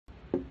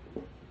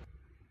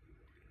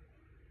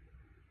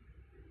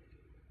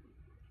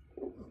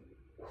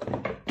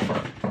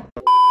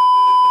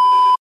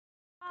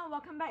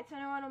back to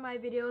another one of my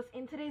videos.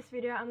 In today's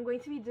video, I'm going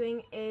to be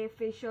doing a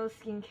facial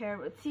skincare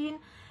routine.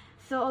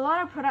 So a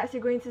lot of products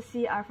you're going to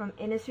see are from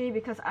Innisfree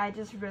because I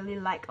just really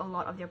like a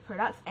lot of their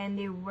products and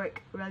they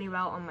work really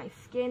well on my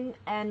skin,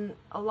 and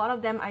a lot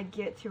of them are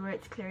geared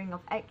towards clearing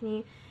of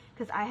acne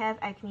because I have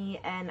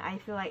acne and I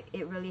feel like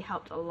it really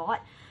helped a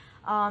lot.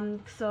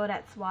 So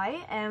that's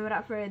why, and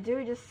without further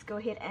ado, just go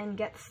ahead and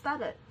get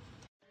started.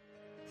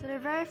 So the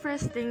very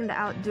first thing that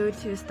I would do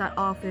to start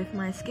off with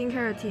my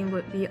skincare routine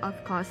would be,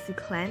 of course, to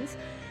cleanse.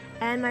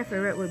 And my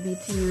favorite would be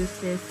to use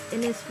this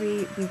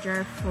Innisfree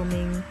Bija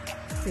Foaming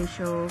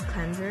Facial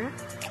Cleanser.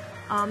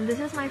 This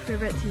is my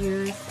favorite to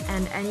use,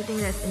 and anything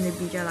that's in the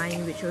Bija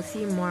line, which you'll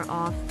see more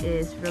of,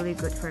 is really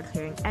good for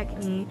clearing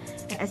acne.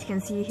 And as you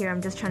can see here,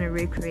 I'm just trying to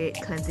recreate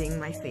cleansing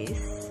my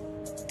face.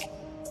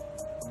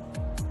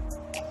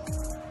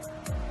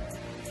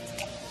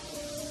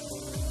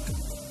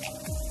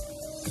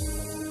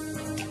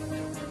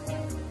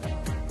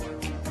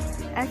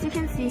 As you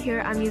can see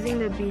here, I'm using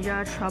the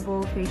Bija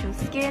Trouble Facial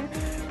Skin.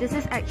 This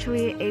is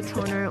actually a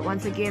toner,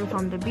 once again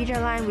from the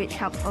Bija line, which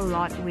helps a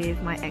lot with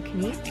my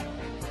acne.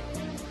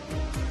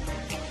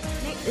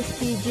 Next is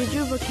the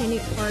Jeju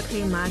Volcanic Pore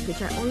Clay Mask,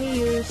 which I only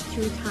use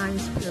 2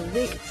 times per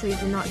week, so you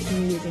do not see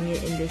me using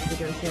it in this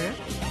video here.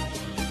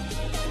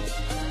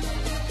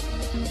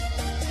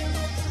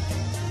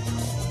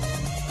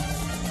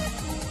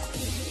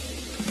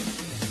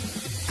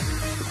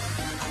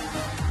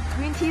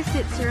 Green Tea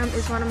Seed Serum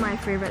is one of my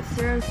favorite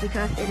serums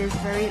because it is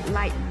very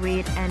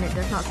lightweight and it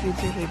does not feel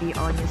too heavy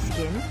on your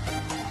skin.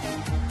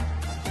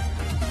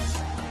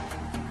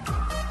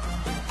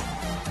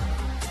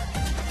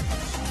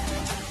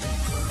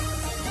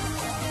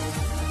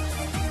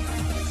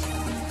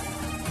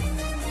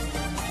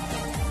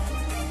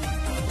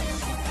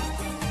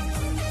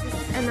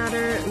 This is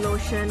another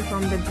lotion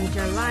from the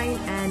Bija line,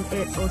 and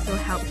it also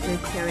helps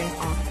with clearing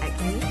off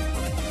acne.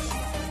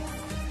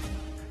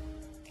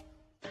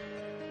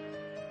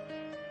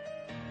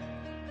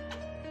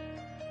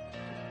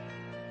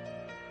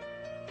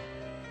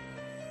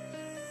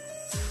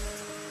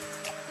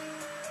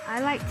 I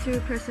like to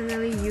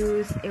personally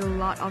use a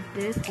lot of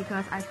this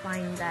because I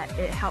find that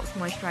it helps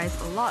moisturize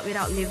a lot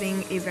without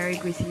leaving a very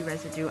greasy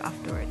residue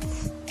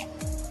afterwards.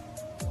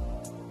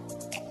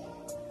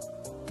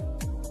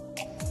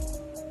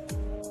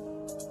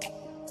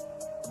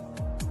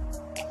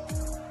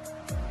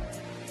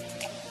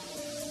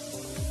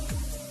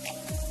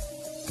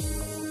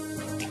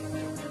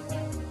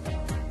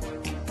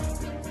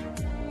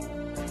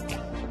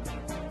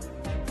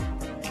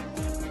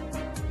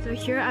 So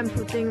here I'm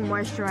putting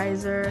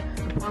moisturizer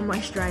upon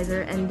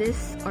moisturizer, and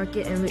this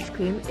Orchid Enriched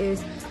Cream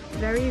is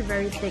very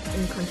thick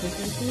in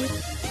consistency,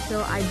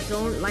 so I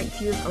don't like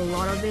to use a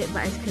lot of it,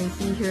 but as you can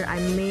see here, I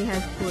may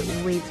have put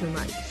way too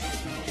much.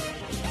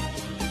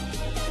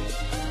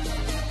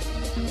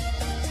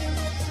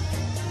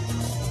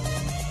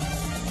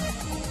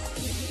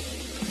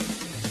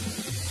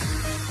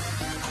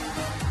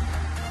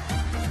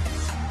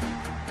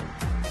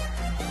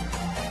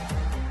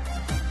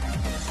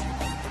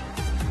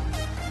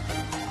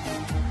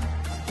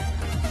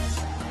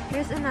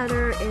 Here's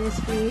another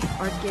Innisfree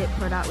Orchid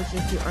product, which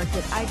is the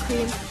Orchid Eye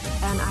Cream,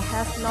 and I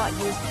have not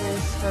used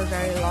this for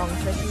very long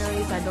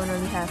personally, so I don't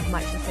really have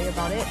much to say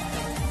about it,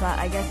 but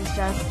I guess it's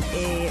just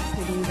a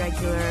pretty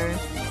regular,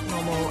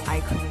 normal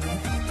eye cream.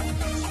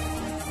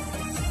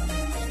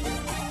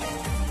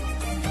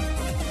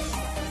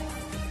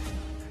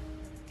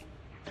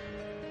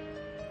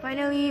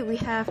 Finally, we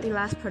have the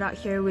last product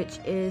here, which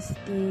is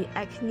the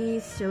Acne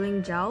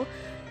Sealing Gel.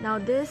 Now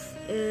this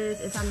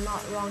is, if I'm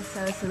not wrong,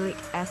 salicylic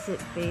acid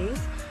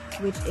based,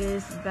 which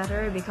is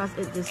better because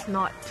it is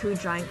not too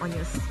drying on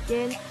your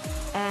skin,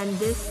 and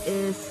this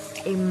is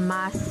a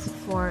must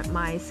for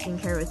my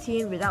skincare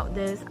routine. Without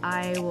this,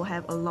 I will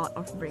have a lot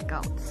of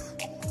breakouts.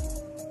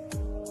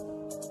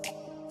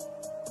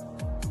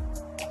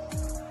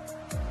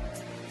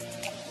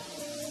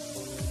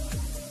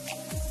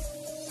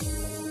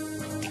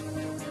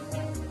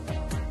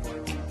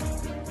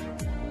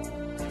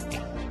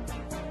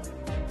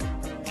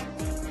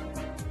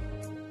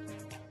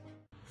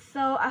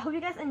 So I hope you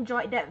guys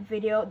enjoyed that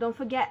video. Don't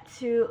forget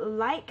to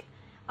like,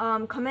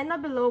 comment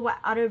down below what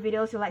other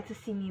videos you'd like to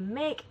see me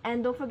make,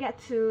 and don't forget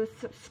to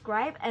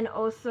subscribe and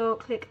also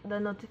click the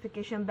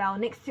notification bell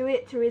next to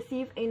it to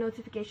receive a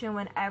notification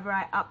whenever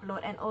I upload,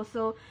 and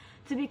also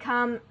to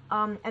become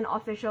an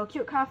official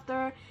Cute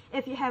Crafter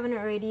if you haven't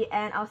already,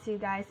 and I'll see you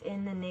guys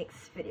in the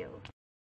next video.